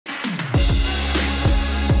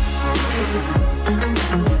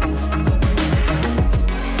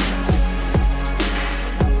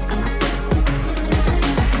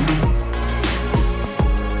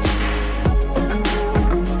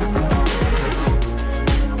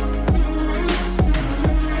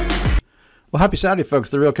Well, happy Saturday, folks.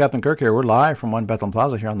 The real Captain Kirk here. We're live from One Bethlehem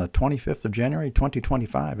Plaza here on the 25th of January,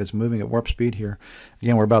 2025. It's moving at warp speed here.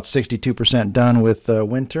 Again, we're about 62% done with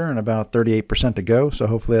winter and about 38% to go. So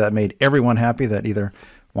hopefully that made everyone happy that either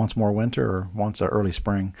wants more winter or wants an early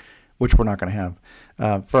spring, which we're not going to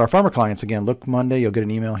have. For our farmer clients, again, look Monday. You'll get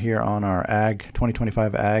an email here on our Ag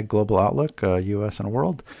 2025 Ag Global Outlook, U.S. and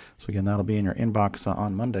World. So again, that'll be in your inbox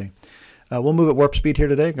on Monday. We'll move at warp speed here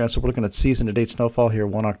today. So we're looking at season-to-date snowfall here,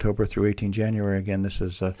 1 October through 18 January. Again, this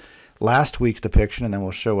is last week's depiction, and then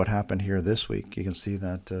we'll show what happened here this week. You can see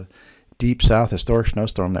that deep south historic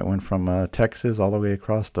snowstorm that went from Texas all the way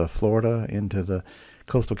across to Florida into the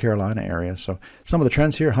coastal Carolina area. So some of the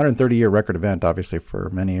trends here, 130-year record event, obviously, for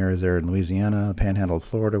many areas there in Louisiana, the panhandle of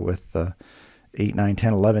Florida, with 8, 9,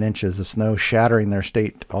 10, 11 inches of snow, shattering their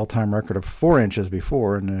state all-time record of 4 inches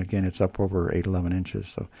before. And again, it's up over 8, 11 inches.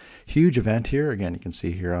 So huge event here. Again, you can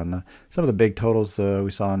see here on some of the big totals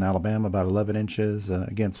we saw in Alabama, about 11 inches.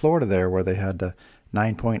 Again, Florida there, where they had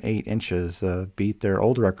 9.8 inches, beat their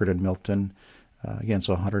old record in Milton. Again,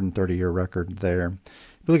 so 130-year record there.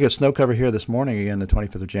 If we look at snow cover here this morning, again, the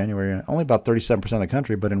 25th of January, only about 37% of the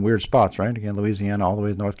country, but in weird spots, right? Again, Louisiana all the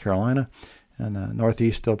way to North Carolina. And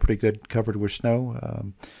northeast still pretty good, covered with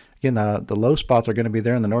snow. Again, the low spots are going to be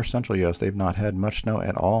there in the north central U.S. They've not had much snow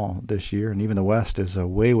at all this year, and even the west is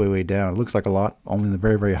way, way, way down. It looks like a lot, only in the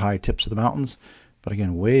very, very high tips of the mountains, but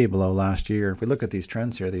again, way below last year. If we look at these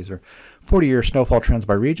trends here, these are 40-year snowfall trends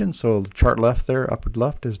by region. So the chart left there, upper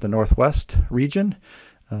left, is the northwest region.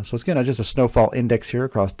 So it's again just a snowfall index here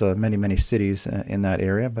across many, many cities in that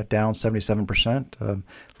area, but down 77%,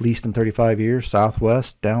 least in 35 years.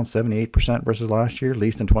 Southwest down 78% versus last year,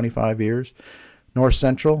 least in 25 years. North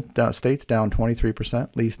Central states down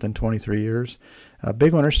 23%, least in 23 years.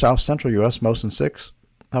 Big winners, South Central U.S., most in 6,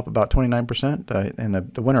 up about 29%.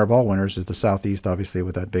 And the winner of all winners is the Southeast, obviously,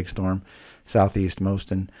 with that big storm. Southeast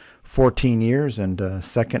most in 14 years and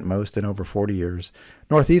second most in over 40 years.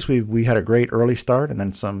 Northeast, we had a great early start and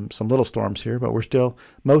then some little storms here, but we're still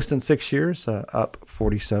most in 6 years, up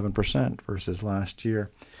 47% versus last year.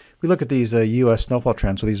 We look at these U.S. snowfall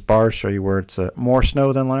trends. So these bars show you where it's more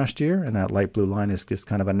snow than last year, and that light blue line is just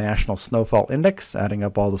kind of a national snowfall index, adding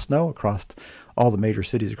up all the snow across all the major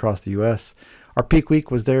cities across the U.S. Our peak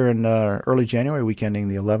week was there in early January, week ending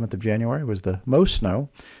the 11th of January, was the most snow.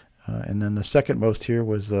 And then the second most here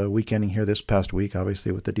was week ending here this past week,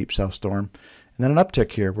 obviously, with the deep south storm. And then an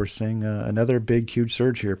uptick here. We're seeing another big, huge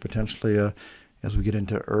surge here, potentially as we get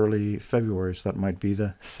into early February. So that might be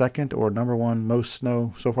the second or number one most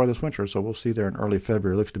snow so far this winter. So we'll see there in early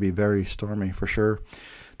February. It looks to be very stormy for sure.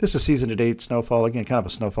 This is season-to-date snowfall. Again, kind of a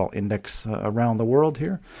snowfall index around the world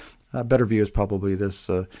here. Better view is probably this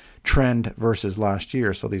trend versus last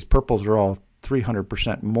year. So these purples are all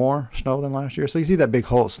 300% more snow than last year. So you see that big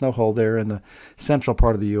snow hole there in the central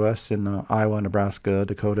part of the U.S. in Iowa, Nebraska,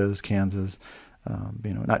 Dakotas, Kansas.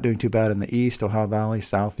 Not doing too bad in the east, Ohio Valley,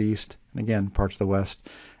 southeast, and again, parts of the west,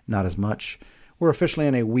 not as much. We're officially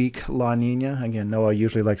in a weak La Nina. Again, NOAA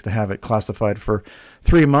usually likes to have it classified for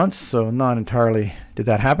 3 months, so not entirely did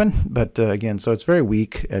that happen. But again, so it's very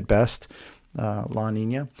weak at best. La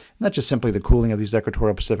Nina. Not just simply the cooling of these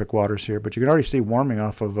equatorial Pacific waters here, but you can already see warming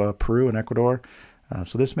off of Peru and Ecuador.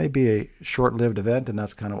 So this may be a short-lived event, and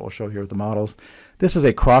that's kind of what we'll show here with the models. This is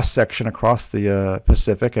a cross-section across the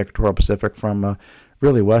Pacific, equatorial Pacific, from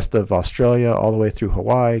really west of Australia all the way through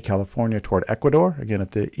Hawaii, California, toward Ecuador, again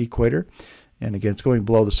at the equator. And again, it's going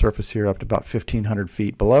below the surface here up to about 1,500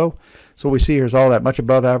 feet below. So what we see here is all that much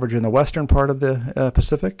above average in the western part of the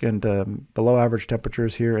Pacific and below average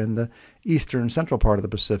temperatures here in the eastern central part of the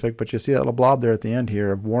Pacific. But you see that little blob there at the end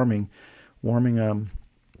here of warming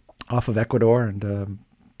off of Ecuador and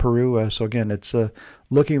Peru. So again, it's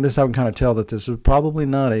looking, this is how we can kind of tell that this is probably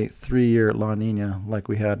not a 3-year La Nina like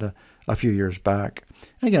we had a few years back.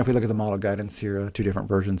 And again, if we look at the model guidance here, 2 different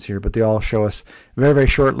versions here, but they all show us very, very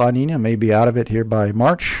short La Nina, maybe out of it here by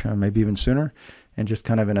March, or maybe even sooner, and just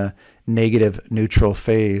kind of in a negative neutral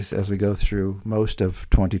phase as we go through most of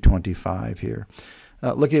 2025 here.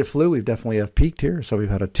 Looking at flu, we've definitely peaked here, so we've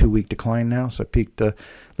had a 2-week decline now. So it peaked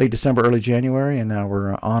late December, early January, and now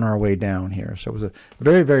we're on our way down here. So it was a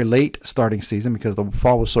very, very late starting season because the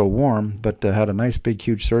fall was so warm, but had a nice big,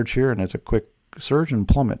 huge surge here, and it's a quick surge and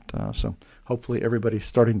plummet. So hopefully everybody's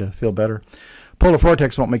starting to feel better. Polar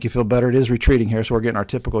vortex won't make you feel better. It is retreating here, so we're getting our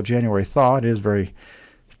typical January thaw. It is very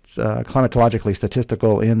climatologically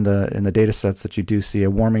statistical in the data sets that you do see a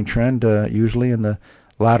warming trend usually in the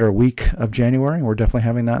latter week of January. We're definitely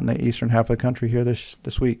having that in the eastern half of the country here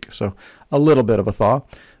this week. So a little bit of a thaw.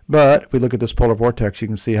 But if we look at this polar vortex, you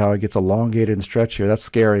can see how it gets elongated and stretched here. That's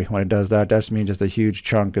scary when it does that. That means just a huge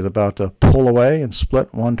chunk is about to pull away and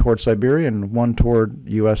split, one toward Siberia and one toward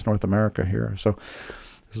U.S. North America here. So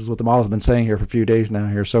this is what the model's been saying here for a few days now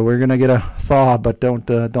here. So we're going to get a thaw, but don't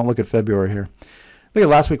look at February here. Look at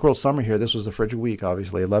last week world summer here. This was a frigid week,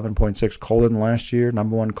 obviously. 11.6 colder than last year.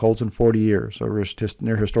 #1 colds in 40 years. So we're just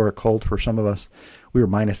near historic cold for some of us. We were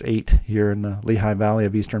 -8 here in the Lehigh Valley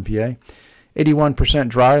of eastern PA. 81%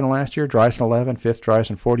 drier than last year, driest in 11, 5th driest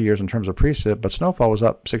in 40 years in terms of precip, but snowfall was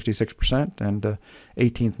up 66% and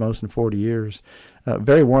 18th most in 40 years.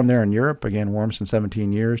 Very warm there in Europe, again, warmest in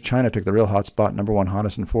 17 years. China took the real hot spot, #1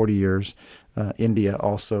 hottest in 40 years. India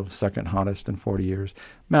also second hottest in 40 years.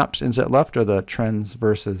 Maps inset left are the trends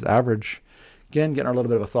versus average. Again, getting a little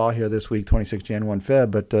bit of a thaw here this week, 26 Jan, 1 Feb,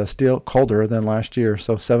 but still colder than last year.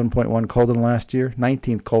 So 7.1 colder than last year,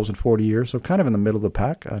 19th coldest in 40 years, so kind of in the middle of the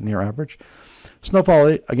pack, near average.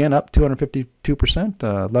 Snowfall, again, up 252%,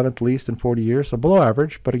 11th least in 40 years, so below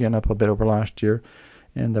average, but again, up a bit over last year.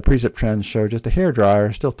 And the precip trends show just a hair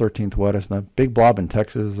drier, still 13th wettest. And a big blob in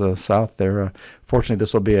Texas south there. Fortunately,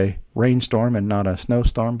 this will be a rainstorm and not a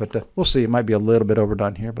snowstorm, but we'll see. It might be a little bit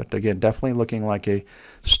overdone here, but again, definitely looking like a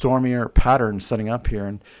stormier pattern setting up here.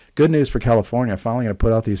 And good news for California, finally going to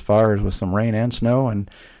put out these fires with some rain and snow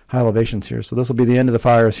and high elevations here. So this will be the end of the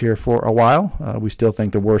fires here for a while. We still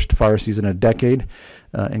think the worst fire season in a decade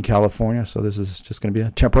in California, so this is just going to be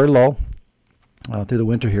a temporary lull through the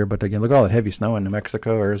winter here. But again, look at all that heavy snow in New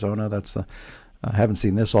Mexico, Arizona. That's I haven't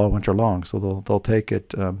seen this all winter long, so they'll take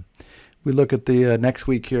it. We look at the next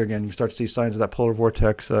week here again. You start to see signs of that polar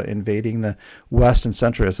vortex invading the west and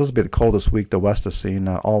central. This will be the coldest week the west has seen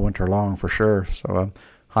all winter long for sure. So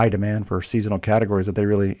high demand for seasonal categories that they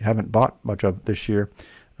really haven't bought much of this year.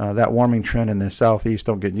 That warming trend in the southeast,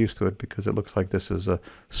 don't get used to it because it looks like this is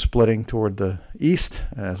splitting toward the east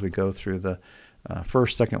as we go through the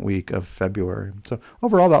first, second week of February. So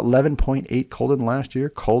overall, about 11.8 colder than last year,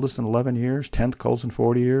 coldest in 11 years, 10th coldest in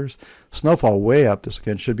 40 years. Snowfall way up. This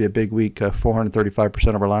again should be a big week,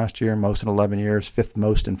 435% over last year, most in 11 years, 5th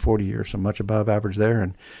most in 40 years, so much above average there.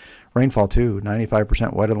 And rainfall too,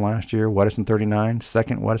 95% wetter than last year, wettest in 39,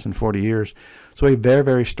 second wettest in 40 years. So a very,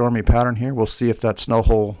 very stormy pattern here. We'll see if that snow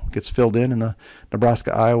hole gets filled in the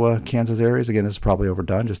Nebraska, Iowa, Kansas areas. Again, this is probably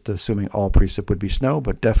overdone, just assuming all precip would be snow,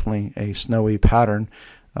 but definitely a snowy pattern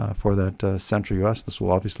for that central U.S. This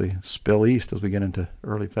will obviously spill east as we get into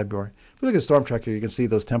early February. If we look at storm track here, you can see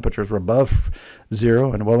those temperatures were above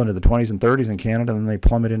zero and well into the 20s and 30s in Canada, and then they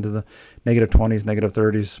plummet into the -20s,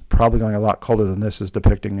 -30s, probably going a lot colder than this is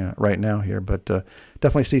depicting right now here. But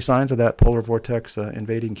definitely see signs of that polar vortex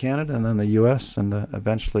invading Canada and then the U.S. and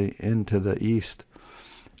eventually into the east.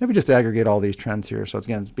 If we just aggregate all these trends here, so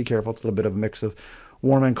again, be careful. It's a little bit of a mix of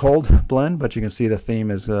warm and cold blend, but you can see the theme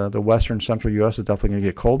is the western central U.S. is definitely going to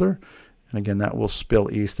get colder. And again, that will spill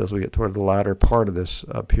east as we get toward the latter part of this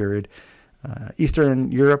period.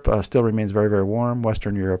 Eastern Europe still remains very, very warm.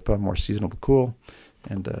 Western Europe more seasonal to cool.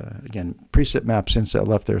 And again, precip maps inset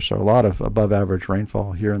left there, so a lot of above average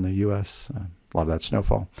rainfall here in the U.S., a lot of that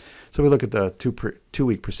snowfall. So we look at the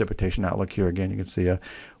two-week precipitation outlook here. Again, you can see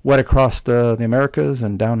wet across the Americas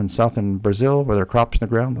and down in southern Brazil where there are crops in the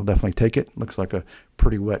ground. They'll definitely take it. Looks like a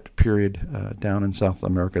pretty wet period down in South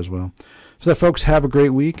America as well. So folks, have a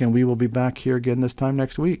great week, and we will be back here again this time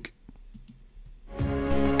next week.